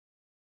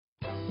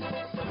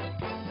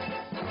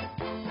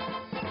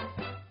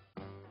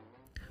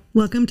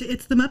Welcome to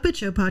It's the Muppet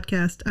Show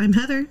podcast. I'm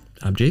Heather.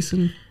 I'm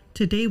Jason.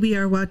 Today we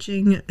are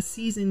watching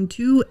Season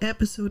 2,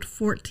 Episode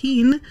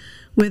 14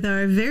 with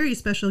our very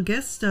special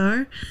guest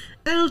star,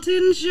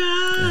 Elton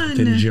John.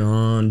 Elton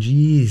John,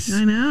 jeez.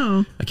 I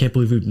know. I can't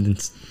believe we've been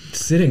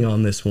sitting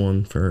on this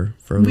one for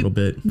a little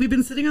bit. We've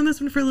been sitting on this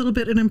one for a little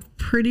bit, and I'm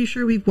pretty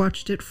sure we've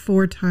watched it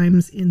 4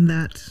 times in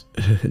that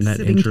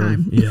sitting intro.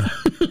 time. Yeah,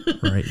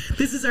 right.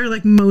 This is our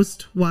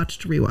most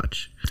watched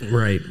rewatch.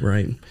 Right.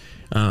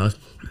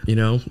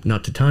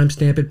 Not to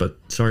timestamp it, but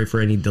sorry for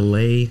any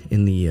delay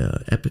in the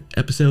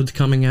episodes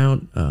coming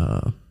out.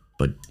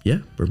 But yeah,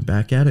 we're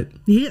back at it.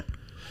 Yeah.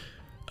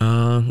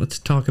 Let's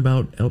talk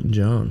about Elton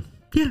John.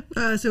 Yeah.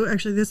 So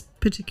actually, this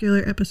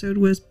particular episode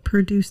was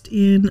produced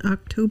in late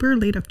October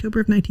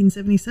of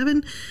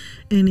 1977,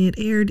 and it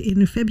aired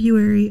in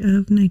February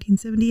of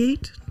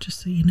 1978,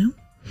 just so you know.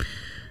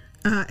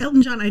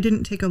 Elton John, I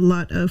didn't take a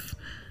lot of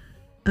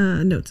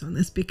notes on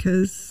this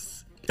because...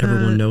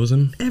 Everyone knows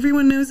him.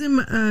 Everyone knows him.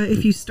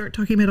 If you start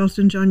talking about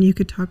Elton John, you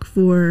could talk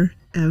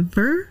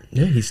forever.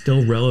 Yeah, he's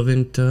still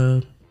relevant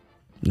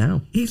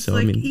now. He's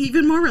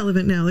even more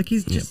relevant now.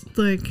 He's just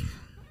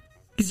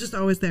he's just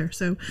always there.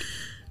 So,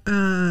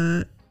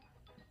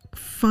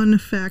 fun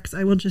facts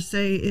I will just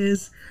say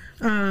is,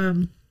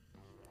 Dr.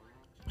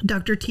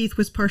 Teeth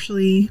was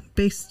partially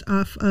based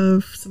off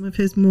of some of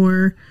his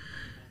more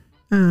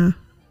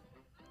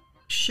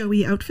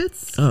showy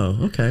outfits. Oh,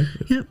 okay.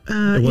 Yep.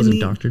 It wasn't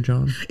Dr.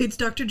 John? It's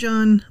Dr.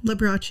 John,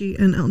 Liberace,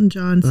 and Elton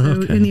John.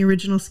 So in the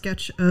original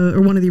sketch,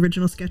 or one of the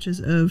original sketches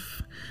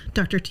of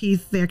Dr.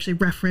 Teeth, they actually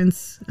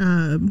reference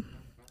an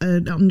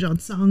Elton John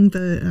song,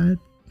 the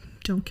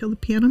Don't Kill the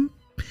Piano.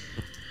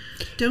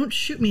 Don't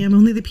shoot me, I'm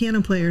only the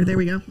piano player. There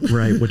we go.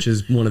 Right, which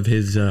is one of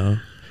his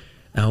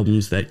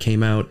albums that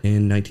came out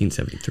in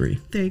 1973.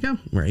 There you go.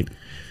 Right.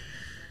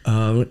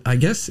 I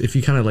guess if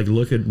you kind of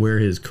look at where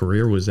his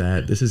career was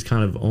at, this is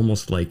kind of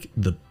almost like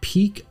the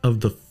peak of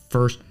the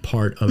first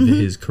part of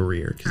his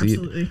career. Because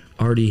he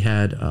already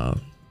had,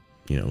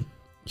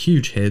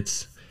 huge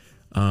hits.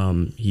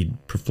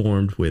 He'd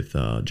performed with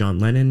John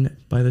Lennon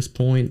by this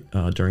point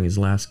during his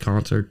last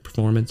concert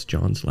performance,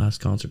 John's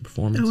last concert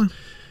performance.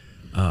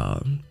 Oh,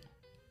 wow.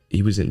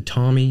 He was in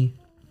Tommy,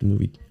 the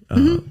movie,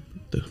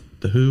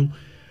 the Who.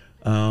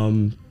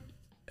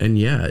 And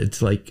yeah,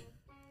 it's like,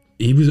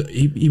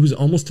 He was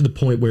almost to the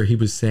point where he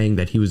was saying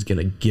that he was going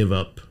to give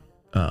up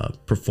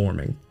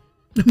performing.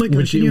 Oh my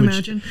God, can you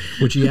imagine?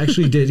 Which he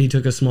actually did. He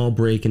took a small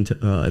break and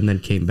then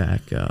came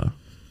back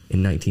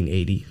in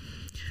 1980.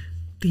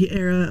 The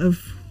era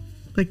of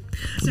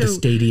the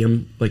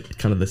stadium,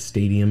 kind of the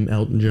stadium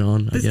Elton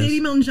John, I guess. The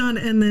stadium Elton John,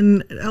 and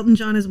then Elton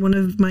John is one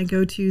of my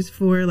go-tos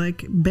for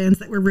bands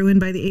that were ruined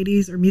by the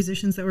 80s or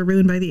musicians that were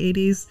ruined by the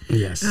 80s.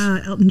 Yes.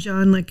 Elton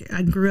John,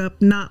 I grew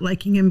up not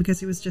liking him because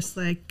he was just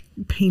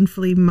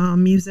painfully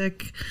mom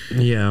music.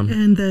 Yeah.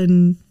 And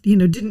then,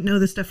 didn't know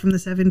the stuff from the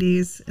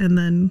 70s, and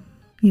then,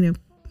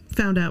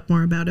 found out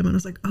more about him, and I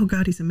was like, oh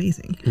God, he's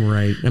amazing.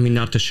 Right. I mean,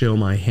 not to show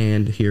my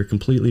hand here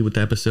completely with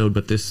the episode,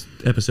 but this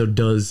episode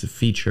does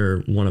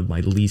feature one of my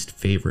least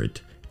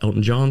favorite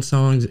Elton John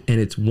songs, and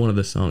it's one of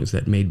the songs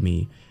that made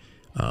me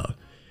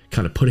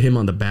kind of put him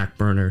on the back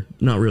burner,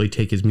 not really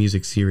take his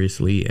music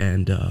seriously,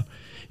 and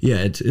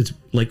it's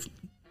like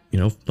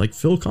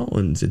Phil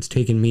Collins. It's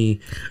taken me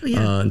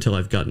until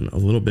I've gotten a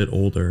little bit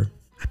older,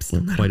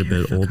 quite a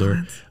bit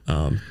older,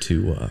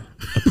 to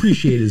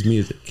appreciate his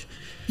music.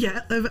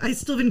 Yeah, I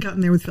still haven't gotten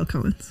there with Phil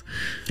Collins.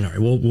 All right,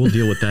 we'll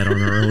deal with that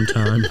on our own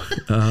time.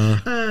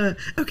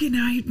 Okay,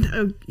 now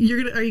are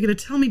you gonna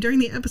tell me during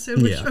the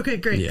episode? Yeah. Okay,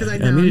 great. Yeah.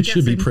 It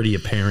should be pretty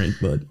apparent,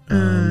 but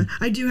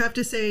I do have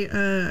to say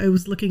I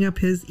was looking up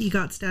his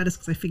EGOT status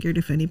because I figured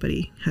if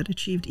anybody had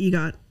achieved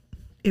EGOT,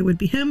 it would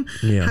be him.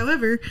 Yeah.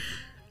 However,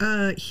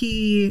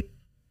 he's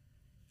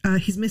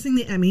missing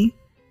the Emmy.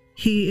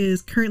 He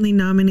is currently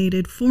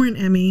nominated for an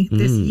Emmy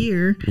this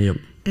year. Yep.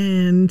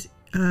 And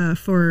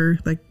for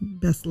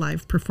best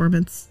live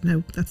performance.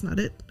 No, that's not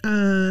it.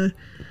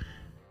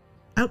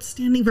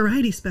 Outstanding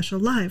variety special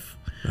live.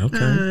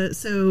 Okay.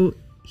 So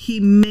he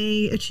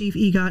may achieve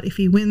EGOT if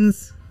he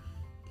wins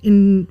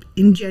in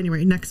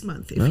January next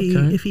month.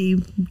 If he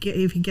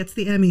gets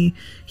the Emmy,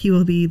 he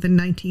will be the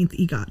 19th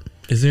EGOT.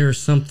 Is there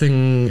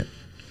something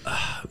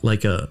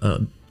like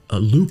a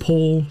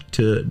loophole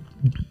to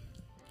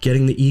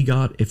getting the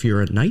EGOT if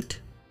you're a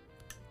knight?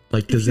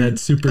 Does that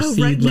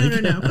supersede? No.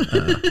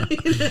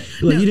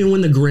 You didn't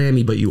win the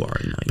Grammy, but you are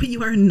a knight. But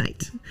you are a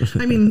knight.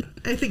 I mean,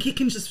 I think he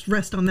can just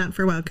rest on that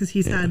for a while because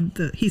he's had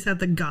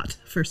the got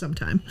for some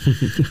time.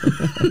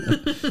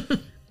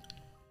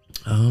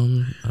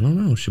 I don't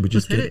know. Should we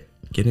just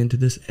get into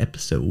this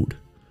episode?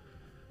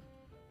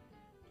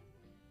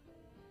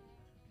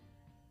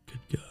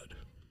 Good God.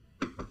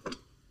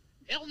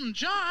 Elton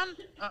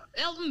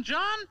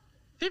John?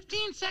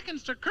 15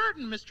 seconds to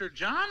curtain, Mr.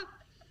 John.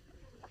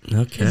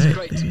 Okay. It's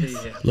great to be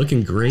here.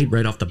 Looking great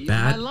right off the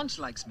bat. My lunch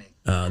likes me.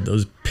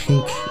 Those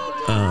pink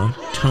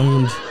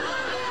toned.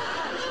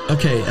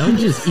 Okay,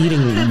 Elton's just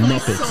eating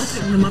Muppets.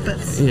 The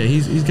Muppets. Yeah,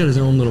 he's got his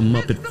own little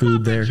Muppet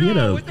food there. He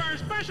had With our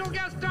special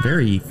guest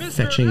very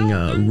fetching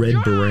red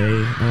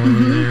beret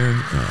on there.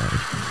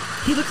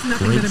 He looks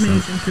nothing but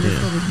amazing for this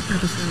whole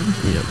episode.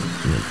 Yep.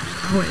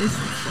 Always.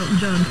 Elton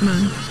John, come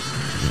on.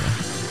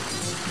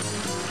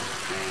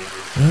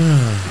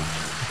 Yeah.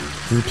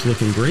 Group's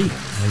looking great,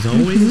 as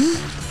always.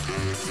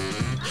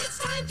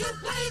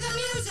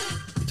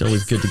 It's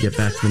always good to get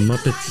back to the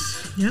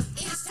Muppets. Yep.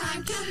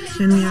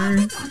 And we are,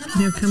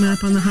 coming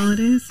up on the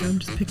holidays, so I'm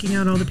just picking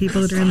out all the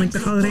people that are in like the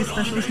holiday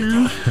specials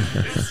now.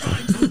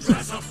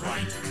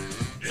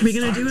 Are we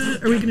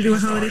gonna do a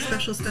holiday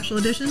special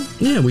edition?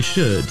 Yeah, we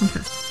should.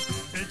 Okay.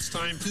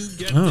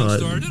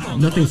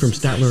 Nothing from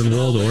Statler and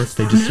Waldorf.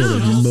 They just sort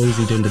of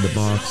moseyed into the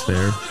box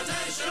there.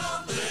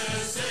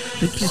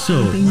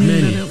 So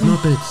many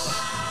Muppets.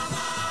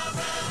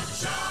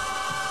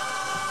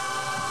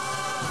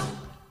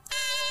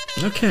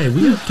 Okay,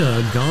 we got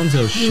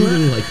Gonzo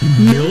shooting like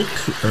milk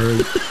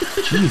or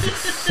Jesus,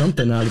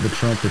 something out of the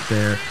trumpet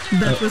there.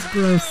 That was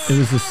gross. It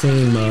was the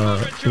same.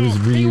 It was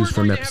reused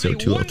from episode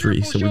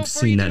 203, so we've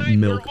seen that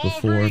milk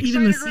before.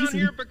 Even this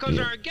season. Because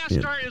our guest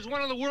star is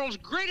one of the world's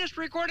greatest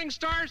recording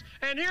stars,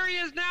 and here he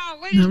is now,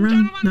 ladies and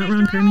gentlemen,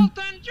 Mr.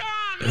 Elton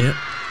John. Yep.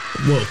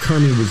 Well,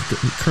 Kerm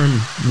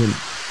went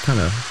kind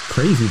of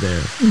crazy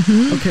there.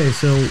 Okay,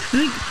 so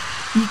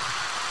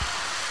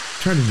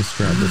try to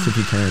describe this if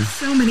you can.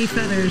 So many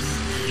feathers.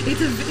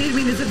 It's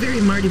a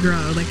very Mardi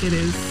Gras. Like it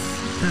is.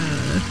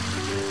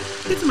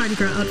 It's a Mardi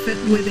Gras outfit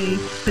with a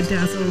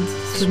bedazzled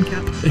swim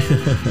cap.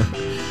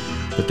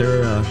 But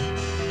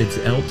it's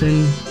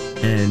Elton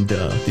and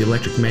the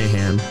Electric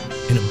Mayhem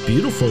in a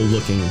beautiful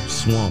looking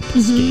swamp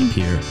escape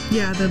here.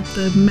 Yeah,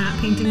 the matte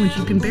painting, which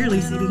you can barely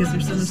see because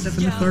there's so much stuff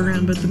in the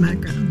foreground, but the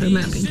matte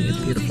painting is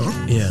beautiful.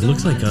 Yeah, it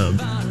looks like an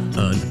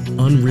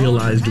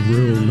unrealized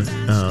room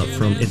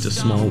from It's a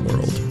Small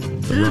World.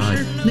 The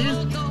ride.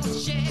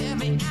 Sure.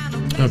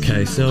 Yeah.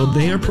 Okay, so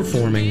they are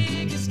performing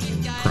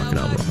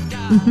Crocodile Rock.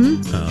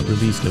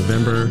 Released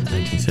November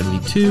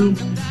 1972.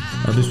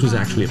 This was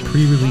actually a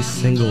pre-release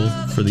single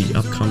for the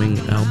upcoming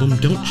album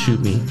Don't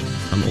Shoot Me,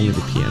 I'm Only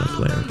the Piano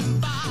Player.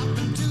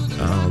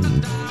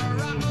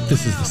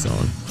 This is the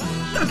song.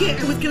 Okay,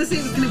 I was going to say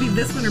it was going to be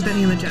this one or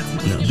Benny and the Jets.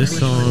 No, this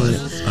song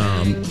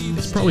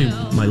is probably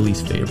my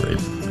least favorite.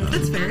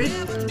 That's fair.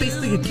 It's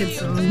basically a kid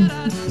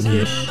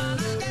song-ish.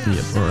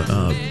 Yeah, or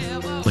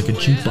like a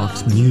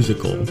jukebox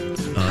musical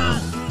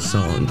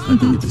song, I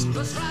believe is.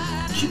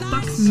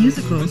 Jukebox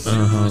musical? Is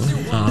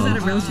that a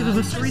relative of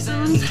a story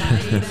song?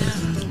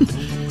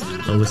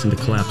 I'll listen to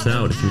Collapse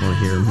Out if you want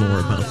to hear more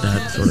about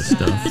that sort of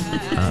stuff.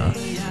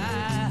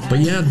 But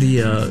yeah, the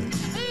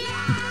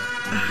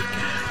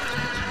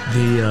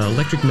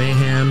Electric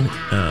Mayhem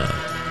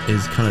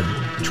is kind of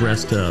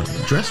dressed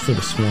for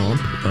the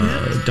swamp.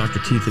 Dr.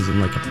 Teeth is in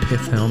like a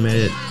pith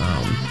helmet.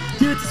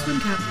 No, it's a swim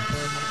cap.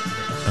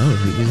 Oh,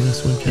 he's in a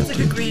swim cap. It's like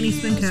a granny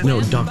swim cap.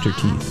 No, Dr.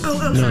 Teeth.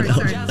 Sorry.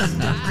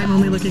 I'm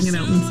only looking at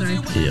Elton, sorry.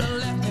 Yeah.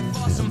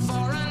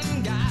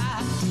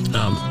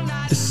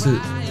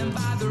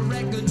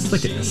 It's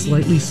like a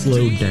slightly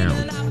slowed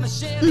down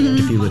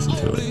if you listen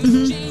to it.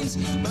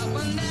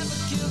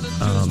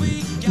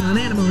 Not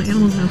Animal.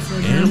 Animal's not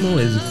slowed down. Animal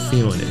is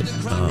feeling it.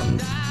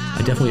 I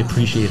definitely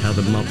appreciate how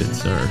the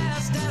Muppets are.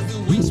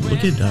 Ooh,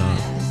 look at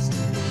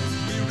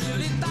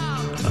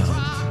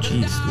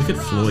look at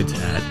Floyd's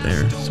hat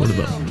there. Sort of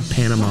a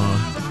Panama.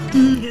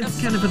 It's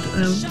kind of a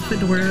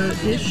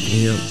fedora-ish.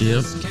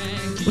 Yep.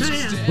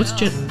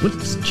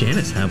 What's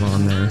Janice have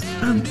on there?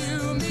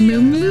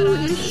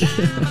 Moo-moo-ish.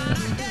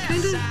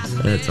 Kind of.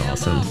 That's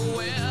awesome.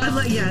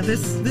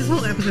 This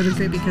whole episode is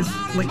great because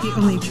like the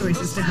only choice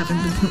is to have him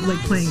like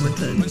playing with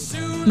the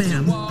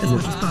mayhem as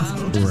much as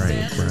possible.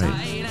 Right.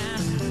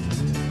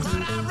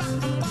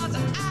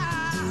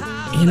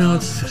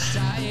 It's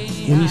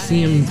when you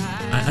see him.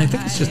 I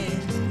think it's just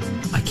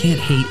I can't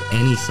hate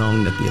any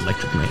song that the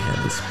Electric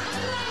Mayhem is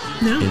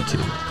into.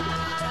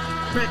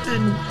 Right,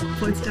 and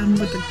Floyd's down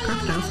with the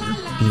crocodiles now.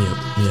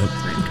 Yep.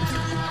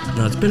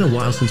 Now it's been a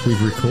while since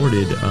we've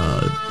recorded.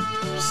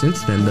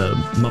 Since then, the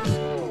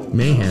Muppet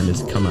Mayhem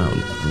has come out. I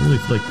really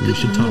feel like we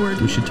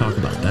should talk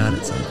about that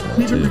at some point.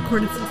 We haven't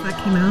recorded since that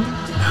came out.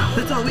 No.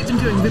 That's all we've been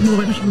doing. We've been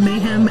watching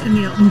Mayhem and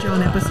the Elton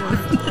John episode.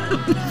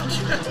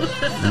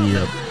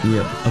 Yep.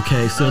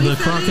 Okay, so the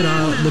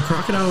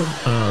crocodile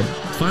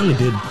finally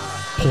did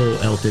pull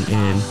Elton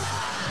in.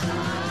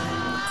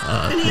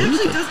 And he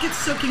actually does get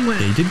soaking wet.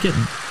 Yeah, he did get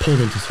pulled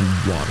into some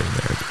water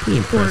there. It's pretty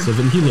impressive,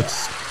 and he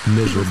looks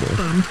miserable. He looks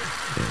bummed.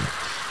 Yeah.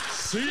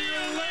 See you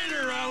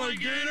later,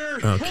 alligator.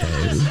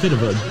 Okay, a bit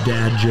of a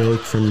dad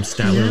joke from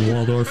Statler and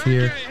Waldorf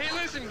here. Hey,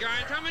 listen,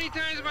 guys. How many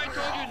times have I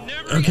told you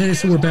never? Okay,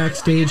 so we're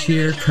backstage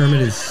here.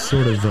 Kermit is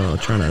sort of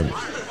trying to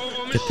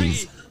get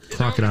these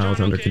crocodiles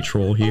under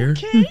control here.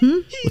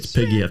 What's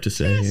Piggy have to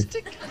say?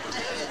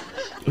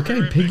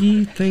 Okay,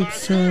 Piggy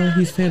thinks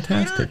he's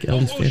fantastic.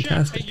 Elton's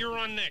fantastic. You're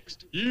on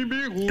next. I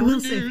will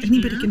say, if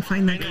anybody can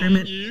find that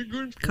Kermit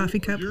coffee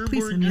cup,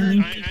 please send me a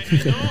link.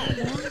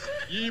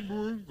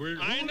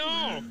 I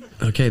know.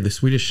 Okay, the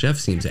Swedish chef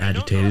seems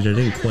agitated. I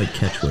didn't quite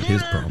catch what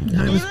his problem was.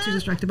 I was too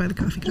distracted by the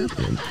coffee cup.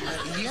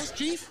 Yes,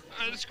 Chief?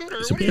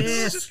 Scooter.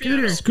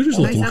 Scooter's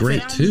looking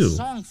great too.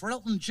 Song for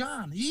Elton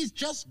John. He's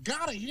just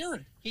gotta hear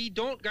it. He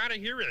don't gotta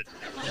hear it.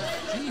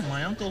 Gee,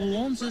 my uncle who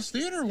owns this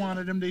theater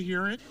wanted him to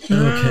hear it.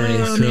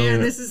 Okay, oh so man,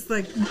 this is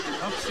like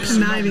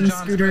conniving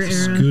Scooter era.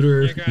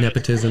 Scooter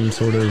nepotism,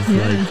 sort of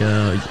like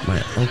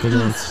my uncle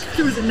once.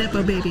 Scooter was a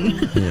nepo baby.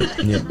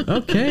 Yep.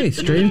 Okay,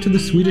 straight into the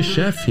Swedish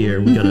Chef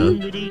here. We got a.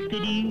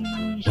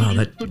 Wow,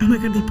 that. Oh my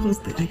god, they pulls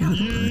the egg out of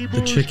the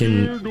butt. The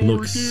chicken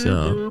looks.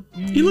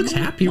 He looks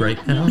happy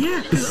right now.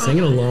 Yeah, he's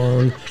singing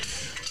along.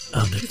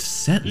 The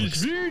set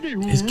looks.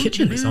 His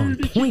kitchen is on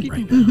point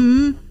right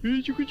now.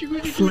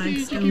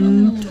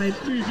 Flagstone type.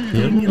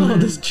 Yep. Oh,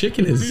 this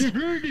chicken is. He's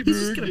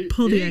just gonna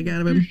pull the egg out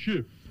of him.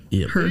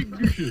 Yep. Her.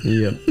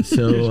 Yep.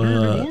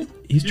 So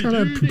he's trying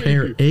to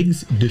prepare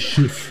eggs de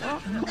chef.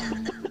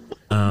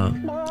 All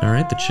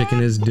right, the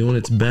chicken is doing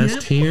its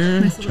best here.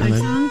 Nice egg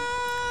song.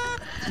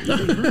 Okay,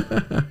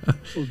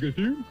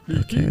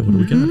 what do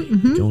we got?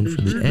 Going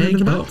for the egg.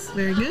 The box.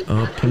 Very good.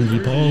 Oh,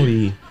 pingy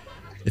bally.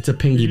 It's a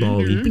pingy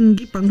bally.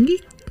 Pingy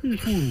pongy.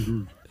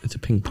 It's a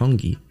ping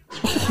pongy.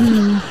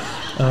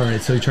 All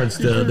right, so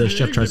the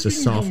chef tries to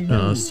salt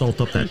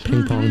up that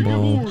ping pong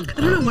ball. I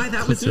don't know why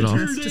that was the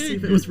test to see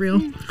if it was real.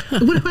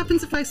 What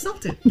happens if I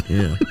salt it?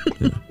 Yeah.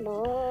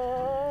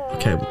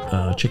 Okay,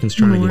 chicken's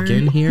trying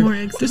again here.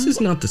 This is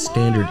not the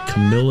standard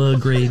Camilla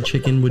grade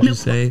chicken, would you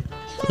say?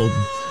 A little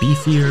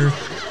beefier.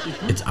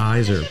 Its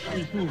eyes are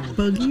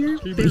buggier,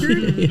 bigger.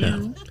 Yeah,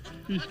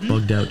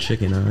 bugged out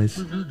chicken eyes.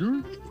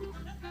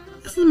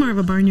 This is more of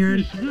a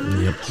barnyard.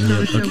 Yep.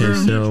 Okay,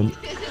 so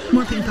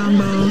more ping pong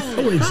balls.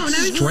 Oh, it's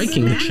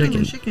striking the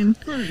chicken.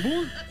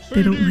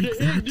 They don't like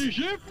that.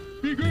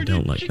 They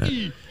don't like that.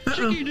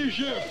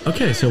 Uh-oh.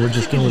 Okay, so we're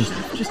just gonna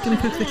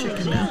cook the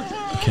chicken now.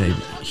 Okay,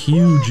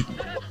 huge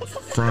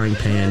frying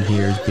pan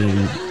here is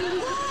being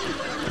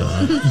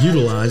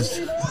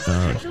utilized,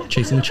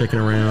 chasing the chicken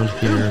around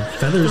here.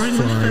 Feathers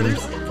flying.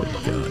 Oh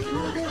god.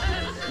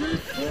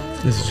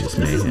 This is just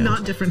mayhem. This is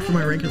not different from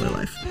our regular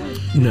life.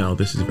 No,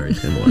 this is very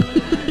similar.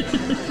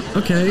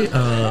 Okay,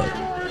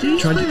 did he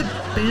play the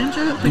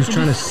banjo? He was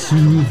trying to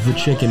soothe the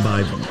chicken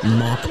by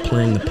mock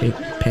playing the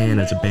pan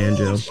as a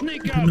banjo. I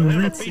don't know why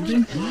that's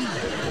soothing.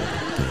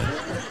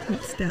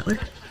 Statler.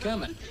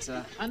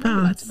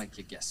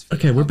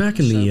 Okay, we're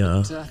back in the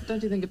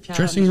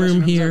dressing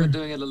room here.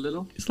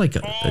 It's like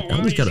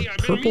Elton's got a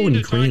purple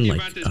and green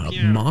like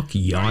mock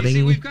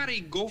yachting.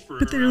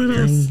 But they're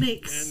little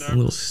snakes.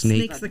 Little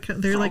snakes.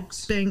 They're like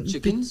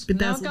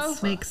bedazzled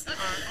snakes.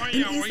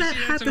 And is that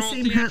hat the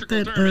same hat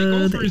that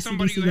the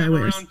AC/DC guy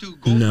wears?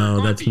 No,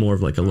 that's more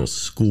of like a little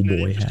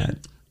schoolboy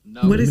hat.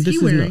 No. What is he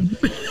wearing?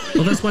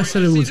 Well, that's why I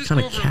said it was kind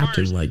of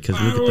captain-like,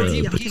 because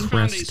look at the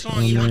crest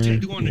on there. Yeah.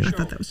 I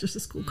thought that was just a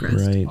school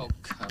crest. Right.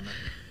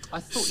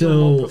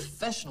 So,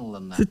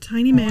 it's a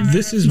tiny man.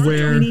 This is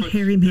where... Tiny,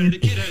 hairy man.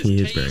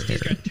 He is very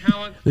hairy.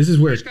 This is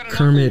where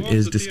Kermit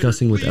is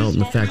discussing with Elton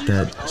the fact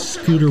that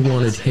Scooter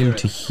wanted him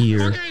to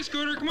hear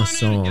a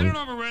song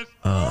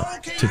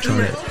to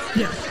try to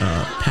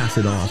pass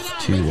it off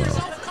to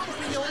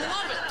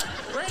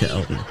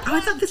Elton. Oh,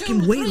 I thought this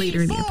came way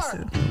later in the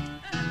episode.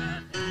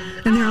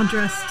 And they're all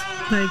dressed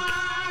like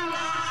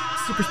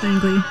super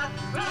spangly.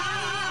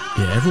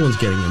 Yeah, everyone's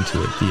getting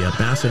into it. The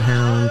Basset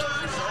Hound,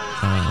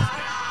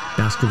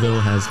 Baskerville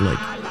has like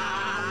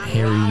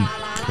hairy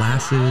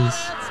glasses,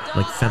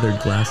 like feathered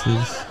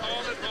glasses.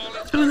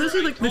 Oh, and those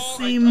are like the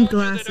same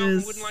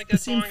glasses, the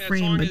same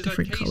frame, but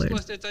different colored.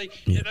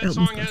 Yeah. That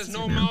song has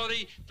no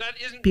melody.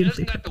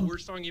 Beautifully isn't that the purple.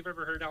 worst song you've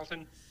ever heard,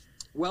 Elton?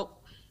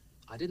 Well,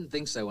 I didn't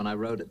think so when I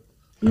wrote it.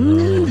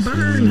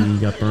 Burn. You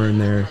got burned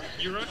there.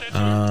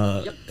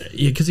 Yeah,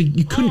 because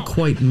you couldn't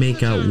quite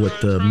make out what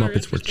the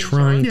Muppets were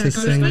trying to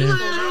sing there.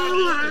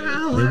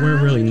 They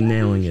weren't really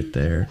nailing it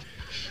there.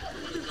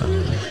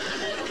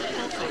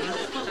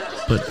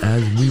 But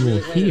as we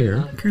will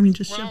hear... Kermit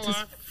just shoved his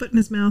foot in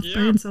his mouth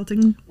by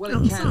insulting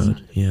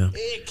Elton. Yeah.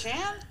 It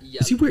can?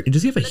 Is he weird?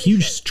 Does he have a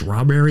huge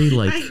strawberry,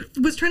 like... I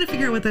was trying to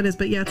figure out what that is,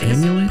 but yeah, it's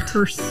amulet? a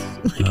purse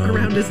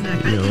around his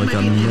neck. You know, like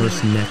a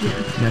nurse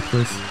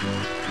necklace.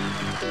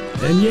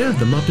 And yeah,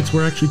 the Muppets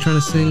were actually trying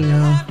to sing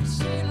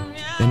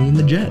Benny and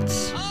the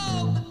Jets. Yep.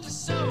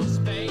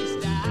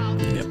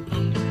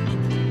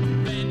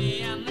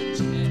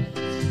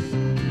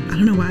 I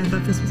don't know why I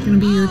thought this was going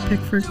to be your pick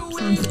for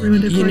songs that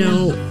ruined it for you. You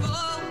know,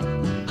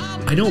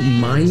 I don't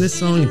mind this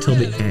song until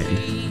the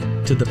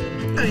end. To the...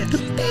 Oh, yeah.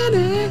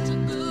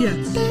 Yeah.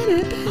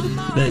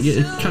 That,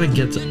 it kind of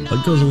gets...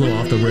 It goes a little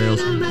off the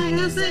rails.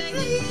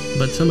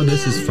 But some of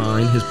this is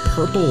fine. His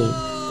purple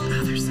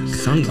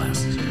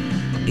sunglasses are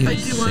insane. I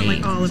do want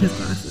like all of his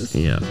glasses.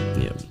 Yeah.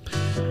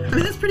 I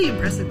mean, that's pretty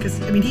impressive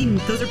because, I mean,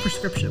 those are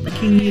prescription. Like,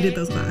 he needed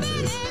those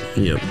glasses.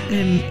 Yep.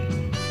 And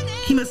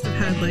he must have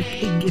had like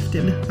a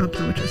gifted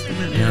optometrist in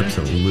that era.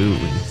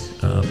 Absolutely.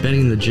 Benny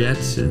and the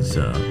Jets is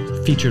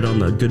featured on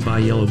the Goodbye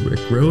Yellow Brick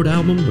Road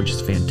album, which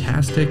is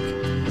fantastic.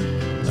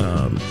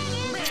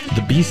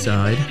 The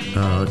B-side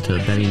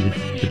to Benny and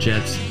the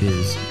Jets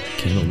is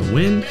Candle in the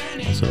Wind,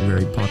 also a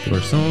very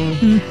popular song.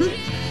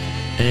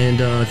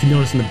 And if you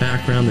notice in the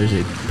background, there's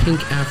a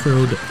pink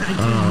afroed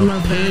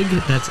pig.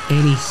 That's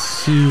Annie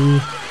Sue.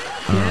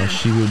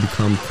 She will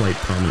become quite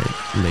prominent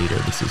later.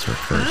 This is her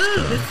first.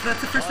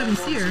 That's the first time you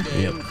see her.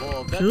 Yep.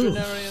 Cool.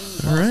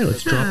 All right,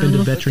 let's drop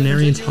into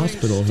Veterinarian's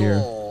Hospital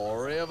here.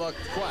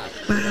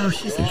 Wow,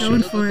 she's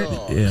going for it.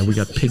 Yeah, we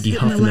got Piggy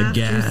huffing the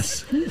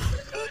gas.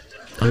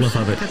 I love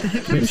how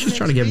maybe she's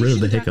trying to get rid of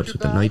the hiccups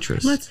with the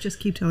nitrous. Let's just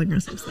keep telling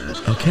ourselves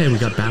that. Okay, we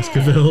got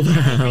Baskerville the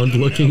Hound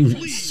looking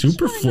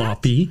super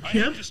floppy.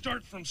 Yep. To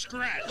start from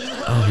scratch.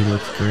 Oh, he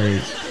looks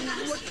great.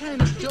 What kind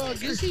of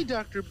dog is he,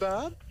 Dr.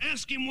 Bob?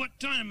 Ask him what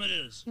time it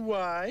is.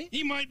 Why?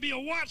 He might be a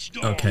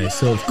watchdog. Okay,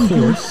 so of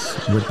course,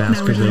 with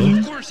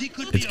Baskerville,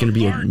 it's going to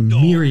be a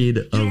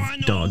myriad of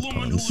dog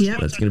puns. Yep.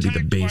 That's going to be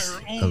the base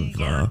of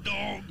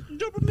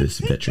this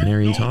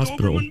Veterinarian's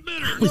Hospital. I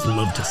always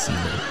love to see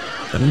that.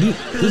 I mean,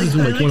 this is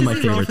like one of my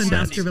favorite sets.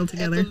 Baskerville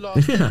together.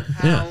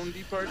 Yeah.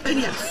 And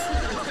yes,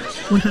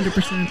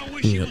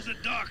 100%. Yep.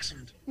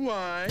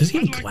 Why? Does he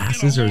have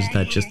glasses, or is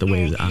that just the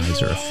way his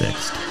eyes are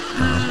affixed?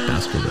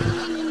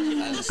 Baskerville.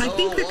 I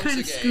think they're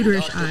kind of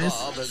scooterish eyes,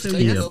 so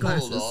he has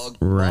glasses.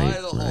 Right.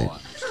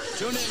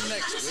 Tune in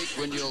next week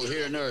when you'll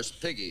hear Nurse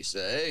Piggy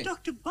say,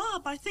 Dr.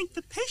 Bob, I think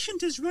the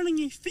patient is running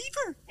a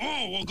fever.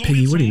 Oh, well, go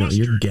Piggy, get what do you some know?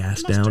 You're mustard.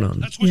 gassed down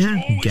on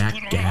gack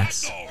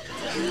gas.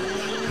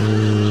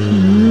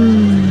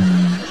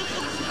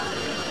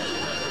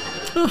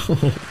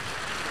 Oh.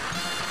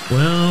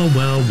 Well.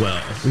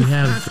 We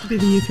have. Has to be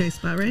the UK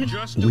spot, right?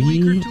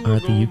 We are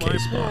at the UK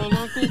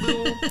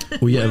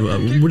spot. We have.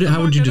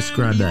 How would you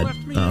describe that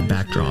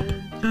backdrop?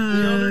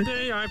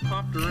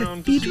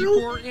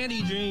 Cathedral?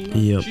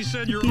 Yep.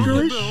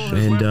 Cathedral-ish?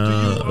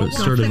 And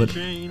sort of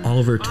an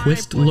Oliver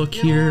Twist look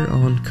here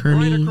on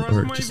Kearney,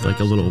 or just like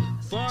a little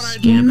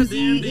scamp.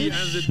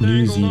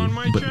 Newsy,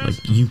 but like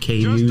UK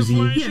newsy.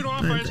 Yeah.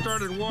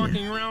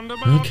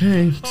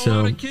 Okay,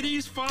 so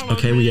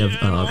we have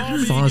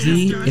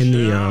Fozzie in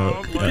the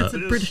It's a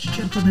British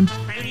gentleman.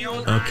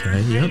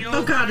 okay, yep.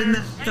 Oh god, and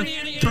the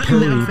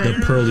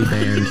pearly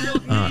band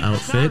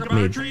outfit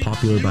made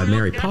popular by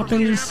Mary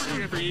Poppins.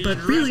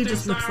 But really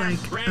just looks like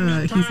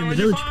he's in the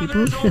Village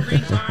People.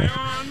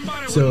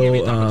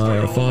 So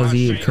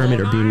Fozzie and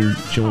Kermit are being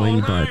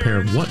joined by a pair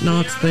of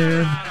whatnots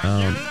there,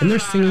 and they're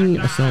singing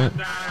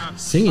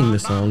the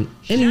song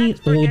 "Any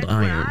Old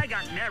Iron,"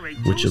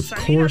 which of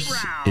course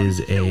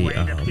is a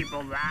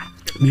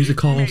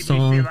music hall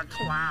song.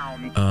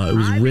 It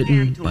was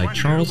written by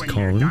Charles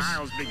Collins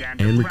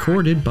and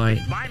recorded by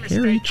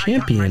Harry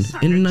Champion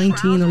in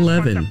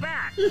 1911.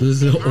 This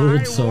is an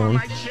old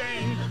song.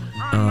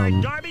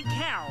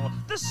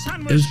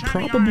 It was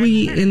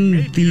probably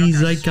in the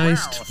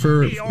zeitgeist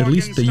for at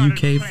least the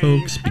UK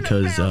folks,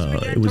 because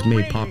it was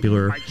made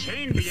popular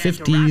in the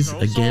 50s,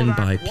 again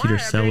by Peter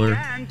Sellers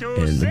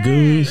and the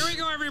Goons.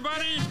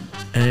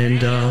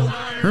 And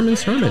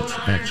Herman's Hermits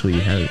actually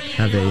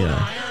have a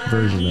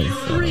version of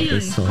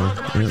this song.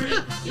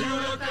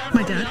 Yeah.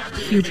 My dad,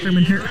 huge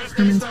Herman's Hermits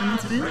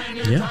fan.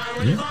 Yeah.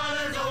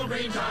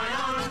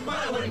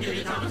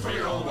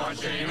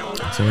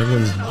 So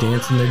everyone's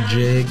dancing their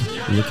jig,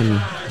 looking.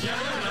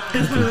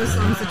 It's one of those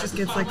songs that just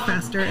gets like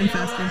faster and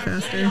faster and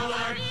faster.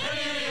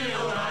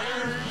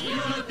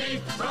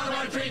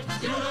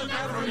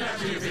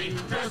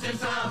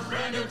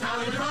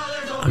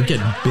 I'm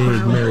getting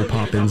big Mary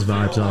Poppins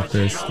vibes off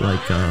this,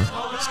 like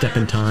Step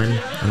in Time.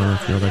 I don't know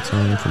if you know that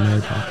song from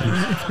Mary Poppins.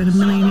 It's been a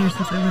million years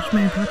since I watched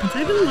Mary Poppins. I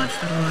haven't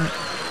watched that a lot.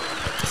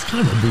 It's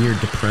kind of a weird,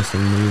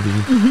 depressing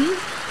movie.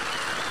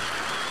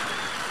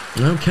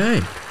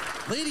 Okay.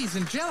 Ladies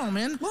and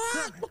gentlemen.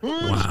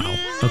 Wow.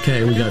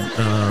 Okay, we got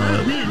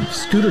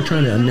Scooter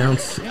trying to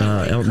announce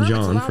Elton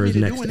John for his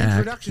next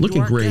act.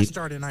 Looking great.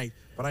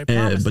 But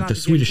the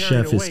Swedish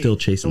chef is still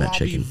chasing that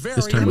chicken.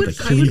 This time with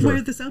a I would wear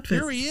cleaver. this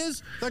outfit. Here he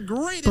is, the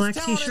greatest Black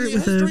talent t-shirt in the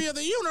with history a of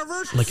the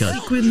universe. Like a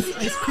sequins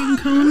ice cream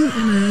cone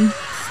and a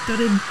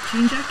studded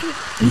jean jacket.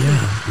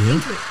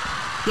 Yep.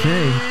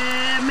 Okay.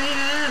 Yeah,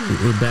 man.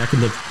 We're back in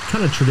the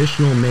kind of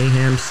traditional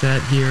Mayhem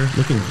set here.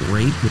 Looking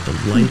great with the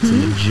lights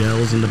and the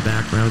gels in the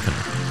background, kind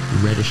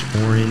of reddish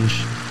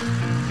orange.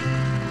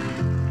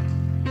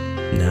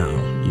 No,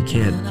 you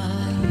can't.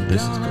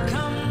 This is great.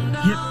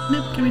 Yep.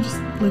 Nope. Can we just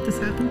let this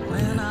happen?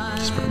 Yeah,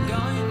 just for a minute.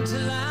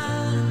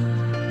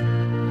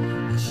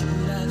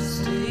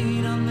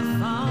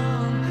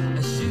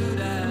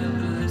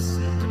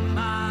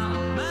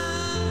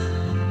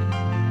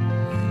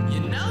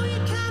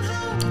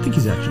 I think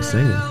he's actually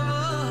singing.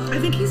 I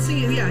think he's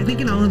singing. Yeah, I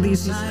think in all of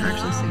these he's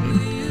actually singing.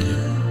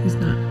 Yeah. He's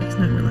not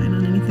relying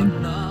on anything.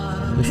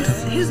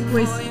 His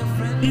voice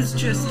is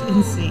just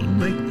insane.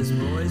 Like,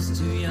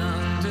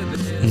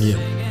 yeah.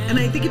 And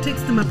I think it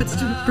takes the Muppets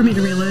for me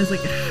to realize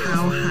like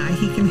how high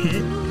he can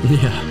hit.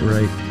 Yeah,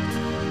 right.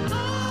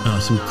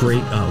 Some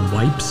great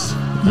wipes.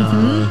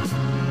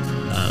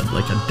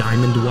 Like a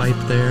diamond wipe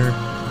there.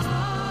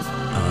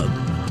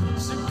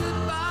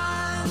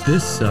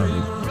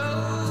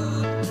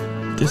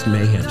 This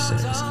Mayhem set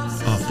is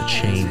off the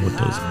chain with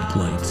those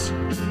lights.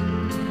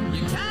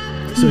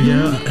 So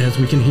yeah, as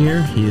we can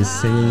hear, he is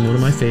singing one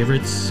of my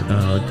favorites,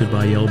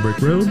 Goodbye Yellow Brick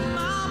Road.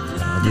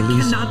 It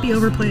cannot be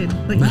overplayed.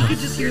 Like, you could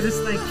just hear this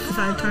like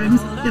 5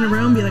 times in a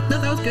row and be like,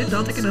 no, that was good,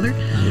 I'll take another.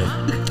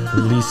 Yeah.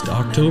 Released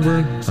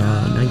October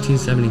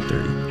 1973.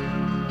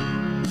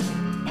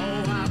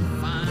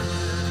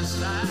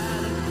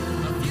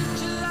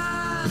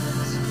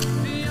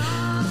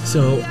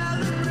 So,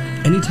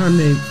 anytime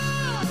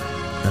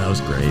that was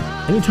great.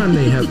 Anytime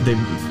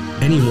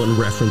anyone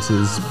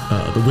references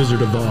the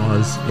Wizard of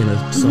Oz in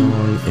a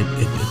song,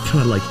 it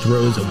kind of like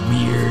throws a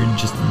weird,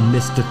 just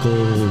mystical,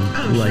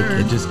 sure.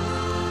 It just...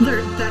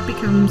 That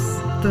becomes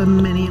the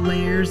many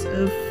layers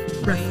of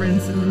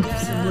reference and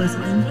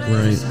symbolism.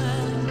 Right.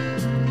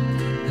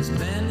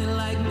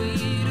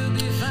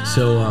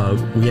 So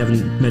we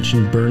haven't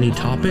mentioned Bernie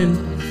Taupin.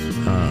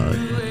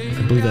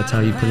 I believe that's how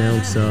you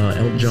pronounce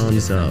Elton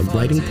John's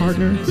writing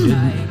partner. He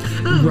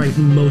did write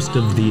most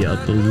of the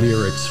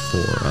lyrics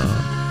for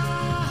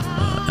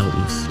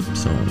Elton's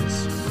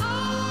songs.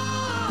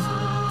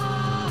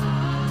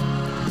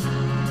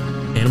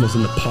 Animals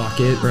in the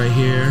Pocket right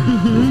here.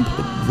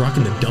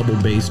 Rocking the double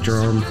bass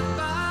drum.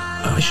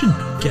 I should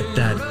get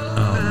that.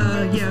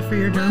 Yeah, for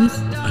your drums.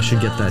 I should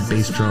get that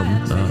bass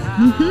drum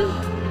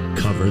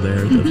cover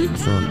there, the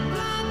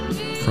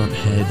front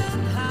head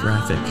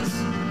graphic.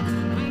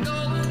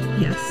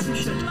 Yes, you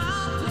should.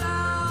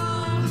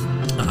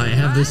 I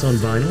have this on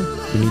vinyl.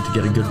 We need to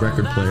get a good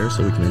record player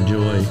so we can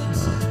enjoy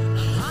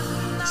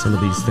some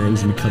of these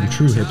things and become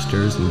true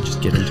hipsters and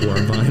just get into our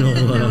vinyl.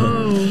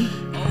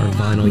 Our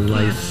vinyl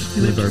life.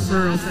 We live our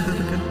rural to have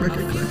a good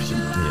record collection.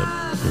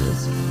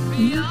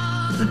 Yep.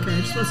 Okay,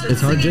 I just want to start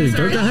it's hard to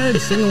go ahead,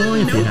 sing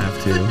along if you have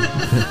to.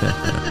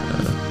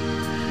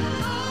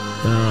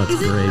 Oh, it's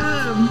great. It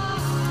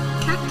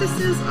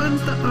cactuses on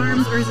the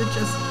arms, or is it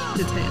just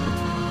detail?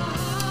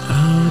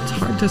 It's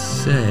hard to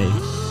say.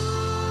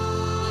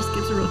 Just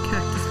gives a real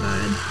cactus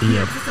vibe.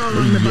 Yeah, it's all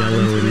on the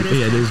yellow bottom.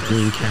 it is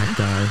green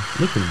cacti.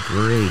 Looking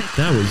great.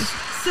 That was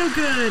so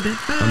good.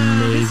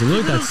 Amazing.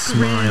 Look at that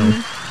smile.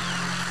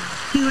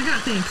 He's like,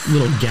 oh, thanks.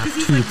 Little gap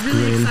He's tooth like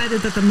really grin.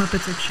 excited that the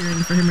Muppets are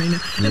cheering for him right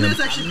now. And that's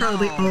actually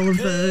probably all of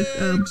the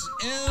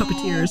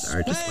puppeteers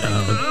are just like,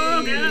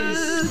 oh,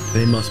 God.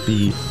 They must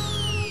be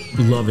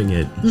loving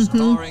it.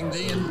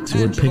 So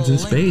we're Pigs in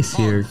Space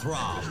here.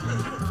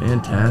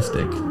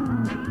 Fantastic.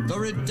 The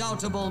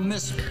redoubtable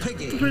Miss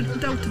Piggy.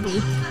 Redoubtable.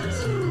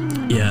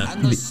 Yeah.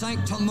 And the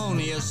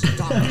sanctimonious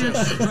Dr.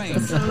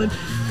 Strange.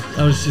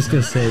 I was just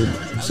gonna say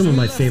some of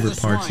my favorite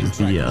parts is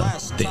the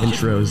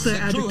intros. The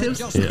adjectives.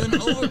 Just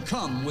been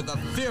overcome with a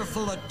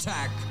fearful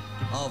attack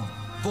of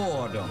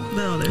boredom.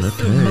 No, they're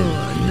so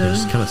Okay. They're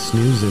just kind of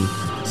snoozing.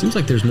 Seems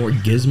like there's more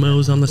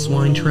gizmos on the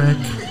swine track.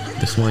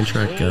 The swine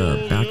track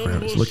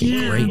background is looking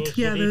great.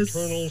 Yeah, those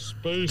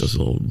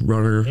little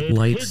runner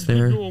lights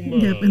there.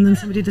 Yep, and then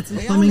somebody did some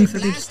plumbing, so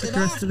they just took the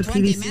rest of the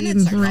PVC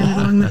and ran it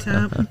along the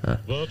top.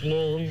 That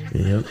long?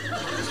 Yep.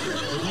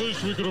 At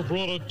least we could have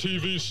brought a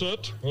TV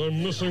set.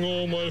 I'm missing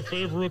all my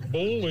favorite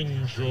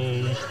bowling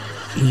shows.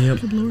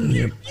 Yep. You and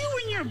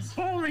your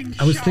bowling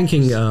I was shows.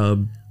 thinking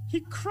He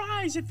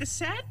cries at the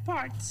sad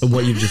parts.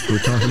 what you just were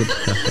talking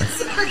about.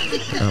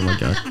 Oh my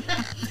god.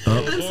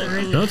 Oh. I'm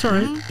sorry. No, it's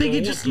alright.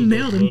 Biggie just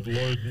nailed him.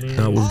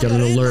 We've got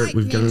an alert.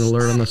 We've got an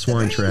alert on the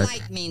swine track.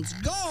 Light means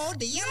go.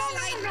 The yellow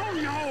light.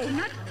 No,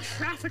 not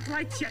traffic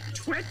lights, you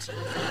twit.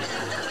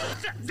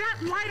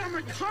 That light on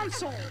the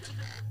console.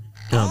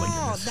 Oh my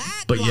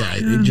goodness. But yeah,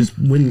 it just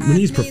when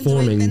he's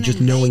performing, just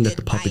knowing that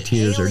the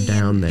puppeteers are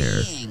down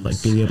there,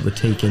 like being able to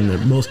take in the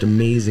most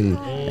amazing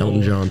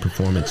Elton John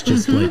performance,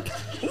 just like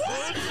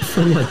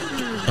from like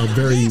a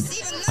very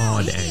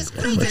odd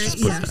angle. Let's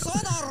just put it that way.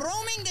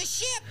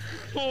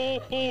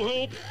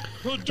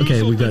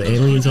 Okay, we've got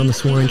aliens on the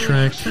swine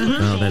track.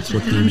 That's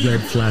what the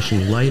red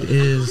flashing light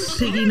is.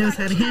 Piggy knows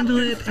how to handle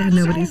it, and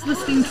nobody's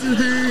listening to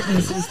her. And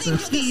this is the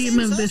theme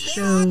of this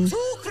show.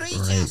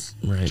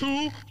 Right.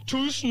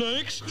 Two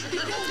snakes?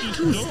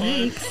 Two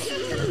snakes?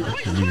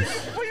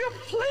 Will you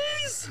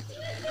please?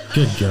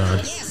 Good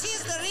God. Yes,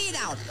 here's the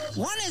readout.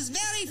 One is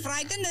very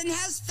frightened and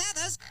has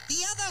feathers.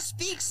 The other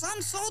speaks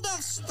some sort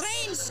of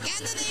strange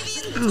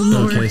Scandinavian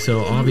tongue. Okay,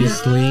 so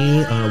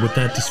obviously, with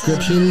that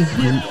description, you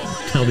can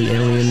tell the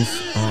aliens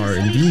are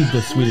indeed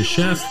the Swedish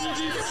chef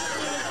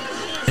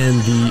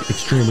and the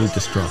extremely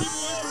distraught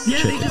Yeah,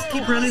 chicken. they just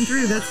keep running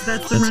through. That's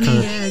the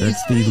running gag.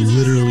 That's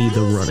literally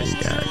the running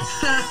gag.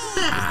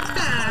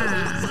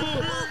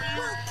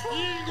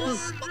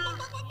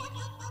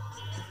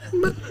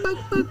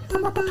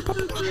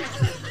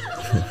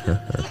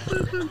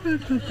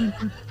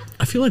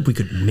 I feel like we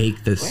could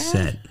make this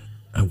set.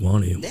 I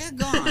want to. They're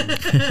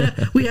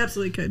gone. We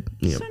absolutely could.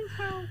 Yep.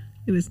 Somehow,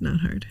 It was not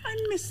hard.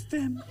 I miss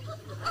them.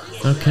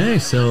 Okay,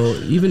 so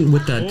even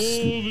with that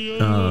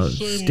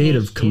state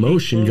of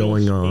commotion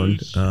going on,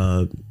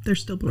 They're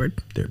still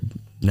bored.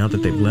 Now that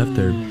they've left,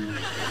 they're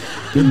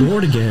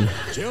bored again.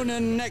 Tune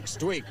in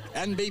next week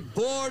and be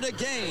bored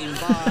again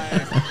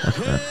by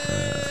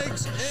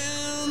Pigs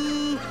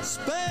in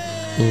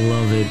Space.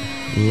 Love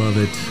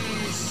it.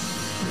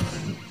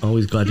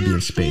 Always glad to be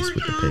in space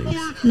with the pigs.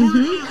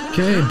 Mm-hmm.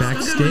 Okay,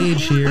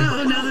 backstage here.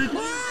 Oh,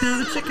 now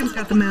the chicken's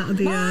got the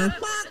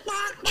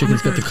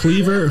chicken's got the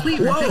cleaver.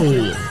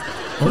 Whoa!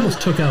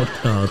 Almost took out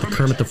the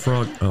Kermit the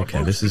Frog.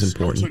 Okay, this is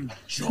important.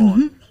 John.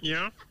 Mm-hmm.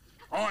 Yeah?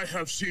 I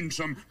have seen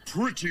some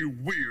pretty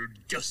weird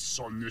guests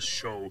on this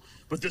show,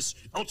 but this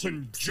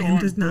Elton John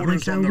does not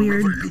borders like on how the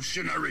weird.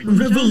 revolutionary.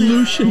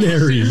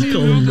 Revolutionaries.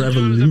 Call him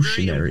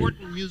revolutionary.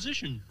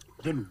 Musician.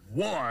 Then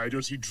why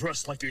does he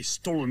dress like a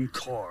stolen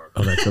car?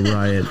 Oh, that's a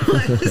riot.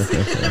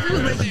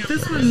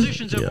 This one,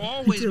 musicians have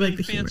always been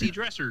fancy humor.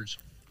 dressers.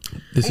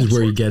 This is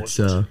where he gets.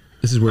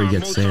 This is where he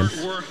gets Sam.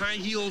 Mozart wore high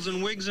heels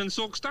and wigs and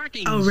silk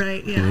stockings. Oh,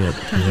 right, yeah.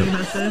 Talking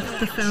about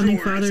the founding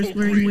fathers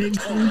wearing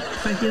wigs and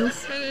high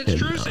heels.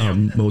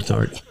 And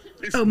Mozart.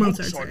 If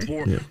Mozart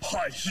wore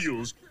high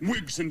heels,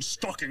 wigs, and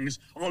stockings,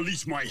 I'll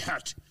eat my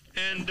hat.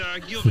 And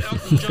give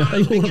Elton John I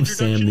a big love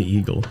Sam the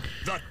Eagle.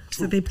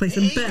 So they play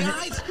some bet.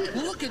 Guys,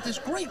 look at this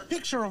great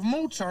picture of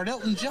Mozart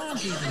Elton John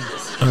gave me.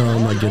 Oh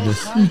my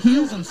goodness. High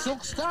heels and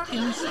silk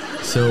stockings.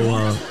 So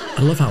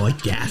I love how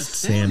aghast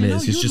Sam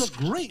is. He's just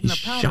he's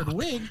shocked.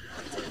 Wig.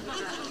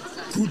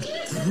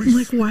 I'm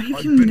like, why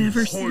have you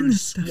never seen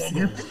this stuff,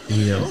 Sam?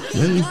 Yeah.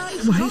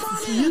 Why is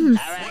this news?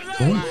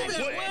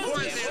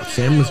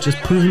 Sam was just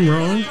proven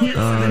wrong. So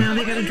now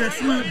they gotta dress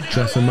him up.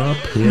 Dress him up.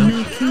 Yeah.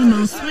 Make him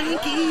all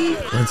swanky.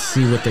 Let's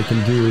see what they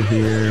can do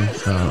here.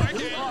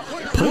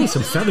 Pulling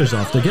some feathers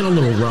off. They're getting a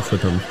little rough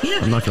with him. Yeah.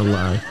 I'm not gonna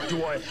lie.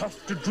 Do I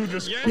have to do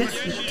this?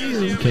 Yes, you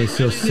do. Okay,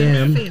 so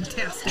Sam,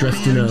 Fantastic,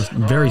 dressed in a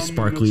very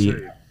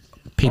sparkly,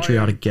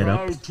 patriotic I am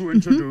getup. proud to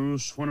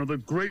introduce one of the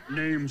great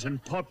names in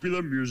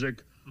popular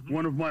music,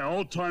 one of my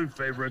all-time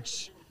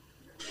favorites,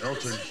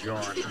 Elton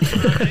John.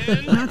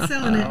 Not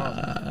selling it.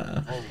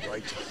 All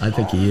right. I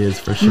think he is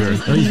for sure.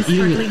 Oh, he's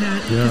eating it.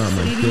 Oh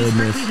my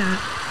goodness.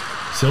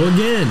 So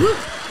again,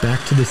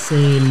 back to the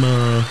same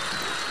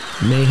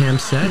mayhem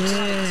set.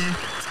 Yeah.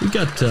 We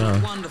got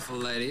wonderful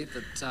lady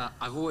that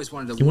I've always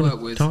wanted to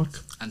work with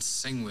and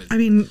sing with. I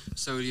mean,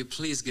 so will you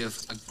please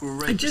give a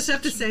great. I just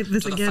have to say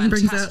this to the again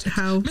brings out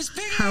how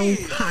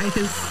high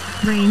his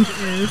range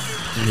is.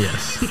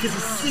 Yes. Because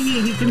he's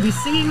singing. He's going to be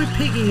singing with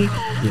Piggy,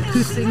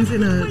 who sings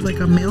in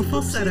a male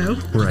falsetto.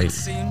 Right.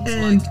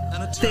 And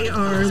they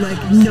are like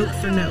note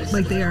for note,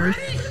 like they are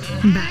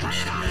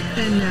matched.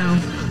 And now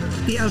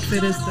the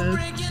outfit is the.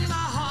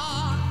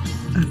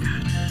 Oh God.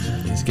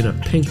 He's got a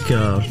pink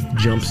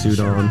jumpsuit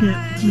on.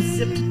 Yeah,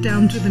 zipped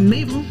down to the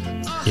navel.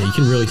 Yeah, you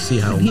can really see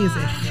how And he is a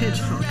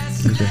hedgehog.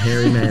 he's a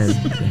hairy man,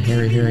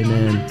 a hairy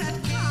man.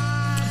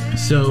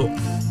 So,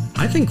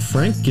 I think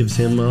Frank gives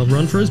him a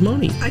run for his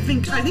money. I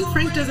think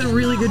Frank does a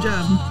really good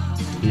job.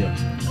 Yeah,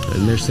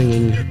 and they're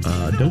singing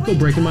 "Don't Go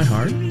Breaking My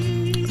Heart"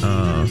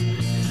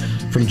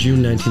 from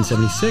June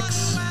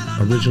 1976.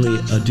 Originally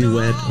a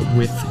duet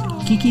with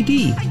Kiki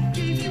D,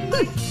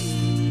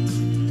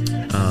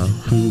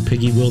 who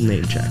Piggy will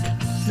name check.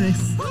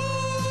 Nice.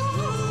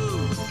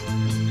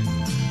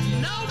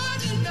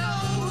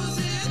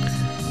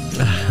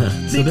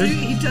 So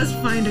he does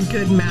find a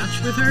good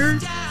match with her.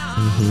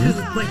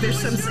 Because like there's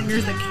some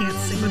singers that can't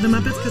sing with the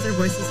Muppets because their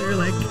voices are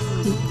like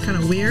kind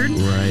of weird.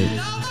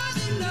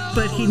 Right.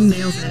 But he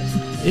nails it.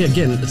 Yeah,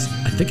 again,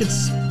 I think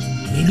it's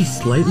maybe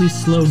slightly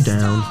slowed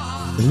down,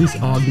 at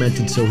least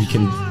augmented so he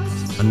can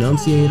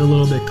enunciate a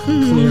little bit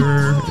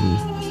clearer.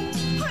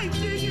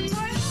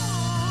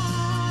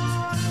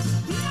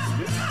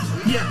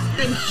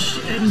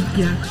 And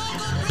yeah.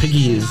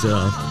 Piggy is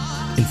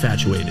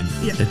infatuated.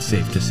 Yeah. It's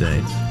safe to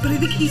say. But I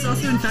think he's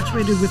also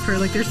infatuated with her.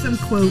 Like there's some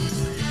quote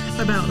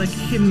about like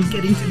him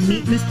getting to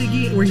meet Miss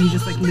Piggy where he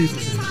just like loses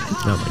his mind.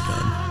 Oh my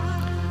god.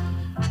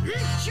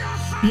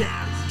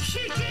 Yeah.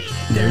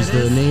 There's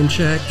the name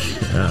check.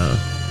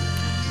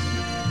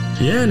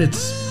 Yeah, and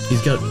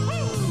he's got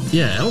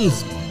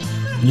Elton's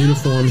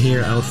uniform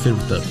here, outfit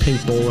with the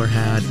pink bowler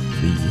hat,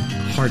 the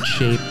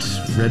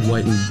heart-shaped red,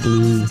 white, and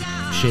blue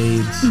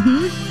shades.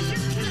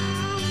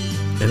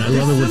 And I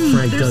love it when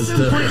Frank does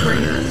the.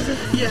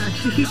 Yeah,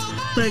 he's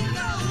like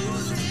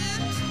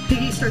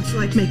Piggy starts to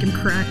like make him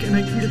crack, and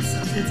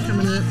it's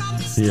coming up.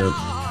 Yep.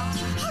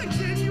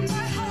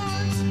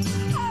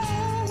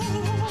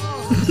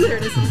 There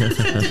it is.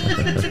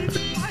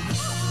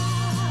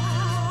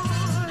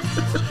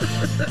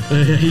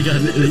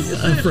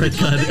 Frank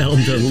got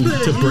Elton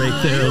to break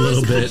there a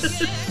little bit.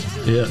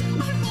 Yeah.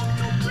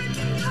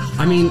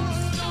 I mean,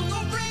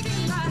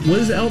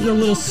 was Elton a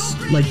little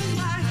like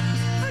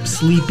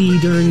sleepy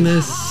during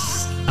this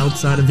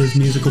outside of his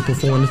musical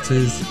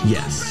performances?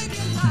 Yes.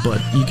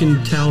 But you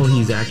can tell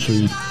he's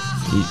actually,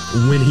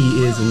 when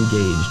he is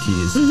engaged, he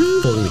is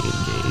fully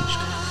engaged.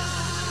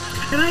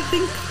 And I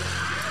think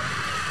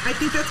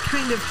that's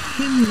kind of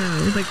him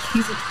though. Like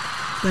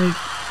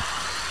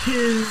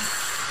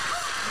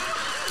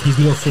he's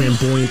more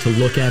flamboyant to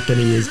look at than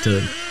he is to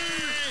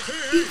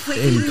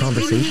in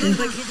conversation.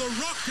 Like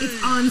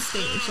it's on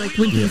stage. Like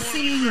when he's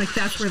singing, like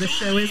that's where the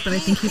show is. But I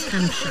think he's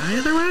kind of shy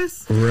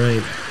otherwise.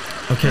 Right.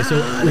 Okay, so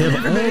we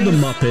have all the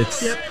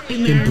Muppets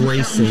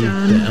embracing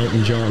the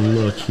Elton John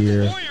look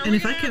here. And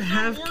if I could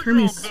have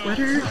Kermit's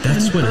sweater,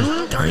 that sweater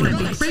is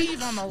dynamite.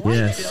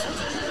 Yes.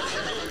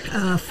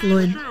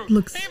 Floyd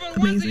looks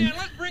amazing.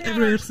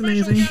 Everybody looks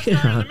amazing.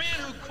 Yeah.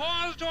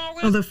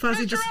 Although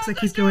Fozzie just looks like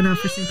he's going out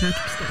for St.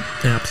 Patrick's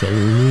Day.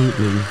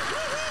 Absolutely.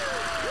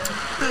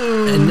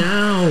 Oh. And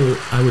now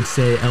I would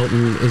say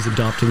Elton is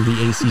adopting the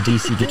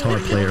AC/DC guitar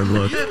player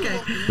look. Okay.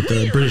 With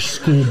the British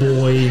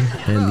schoolboy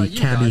and the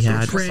cabbie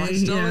hat.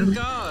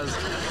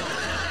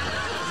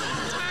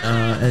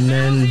 And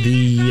then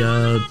the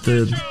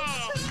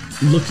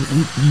look,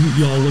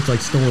 y'all look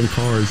like stolen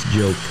cars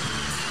joke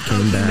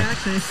came back.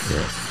 Nice.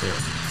 Yeah.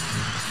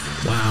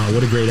 Wow,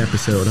 what a great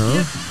episode,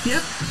 huh?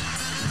 Yep.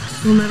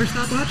 We'll never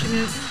stop watching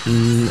it.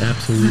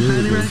 Absolutely. I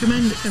highly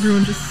recommend it.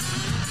 Everyone just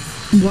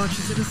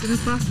watches it as soon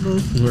as possible.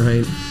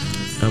 Right.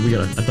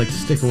 I'd like to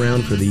stick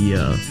around for the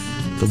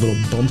little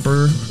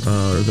bumper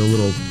or the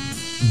little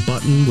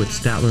button with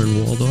Statler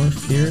and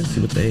Waldorf here. See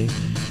what they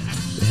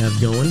have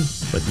going.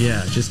 But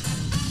yeah, just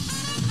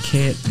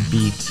can't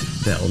beat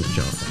the Elton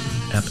John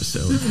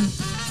episode.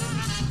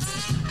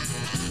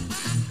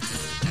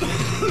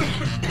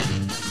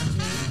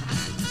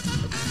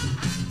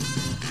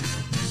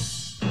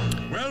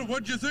 Well,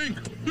 what'd you think?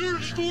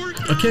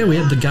 Okay, we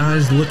had the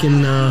guys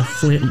looking,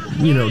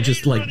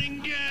 just like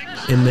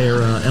in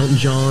their Elton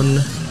John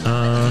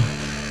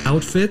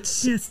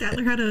outfits. Yeah,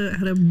 Statler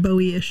had a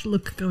Bowie-ish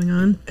look going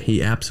on.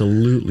 He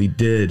absolutely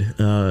did.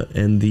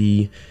 And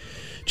the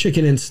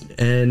chicken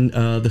and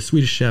the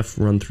Swedish Chef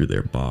run through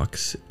their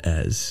box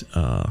as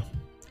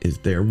is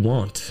their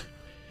wont.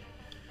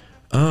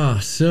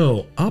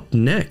 So up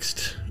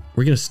next,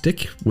 we're gonna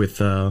stick with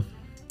the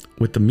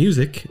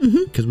music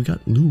because we got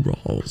Lou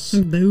Rawls.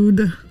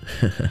 Dude.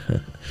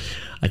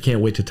 I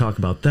can't wait to talk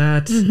about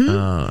that.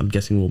 I'm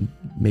guessing we'll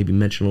maybe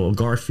mention a little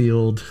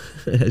Garfield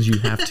as you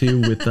have to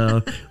with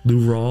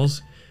Lou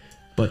Rawls.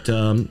 But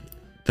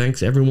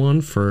thanks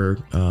everyone for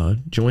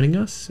joining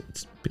us.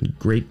 It's been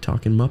great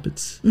talking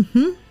Muppets.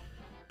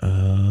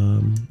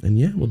 And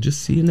yeah, we'll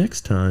just see you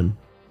next time.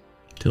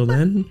 Till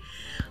then,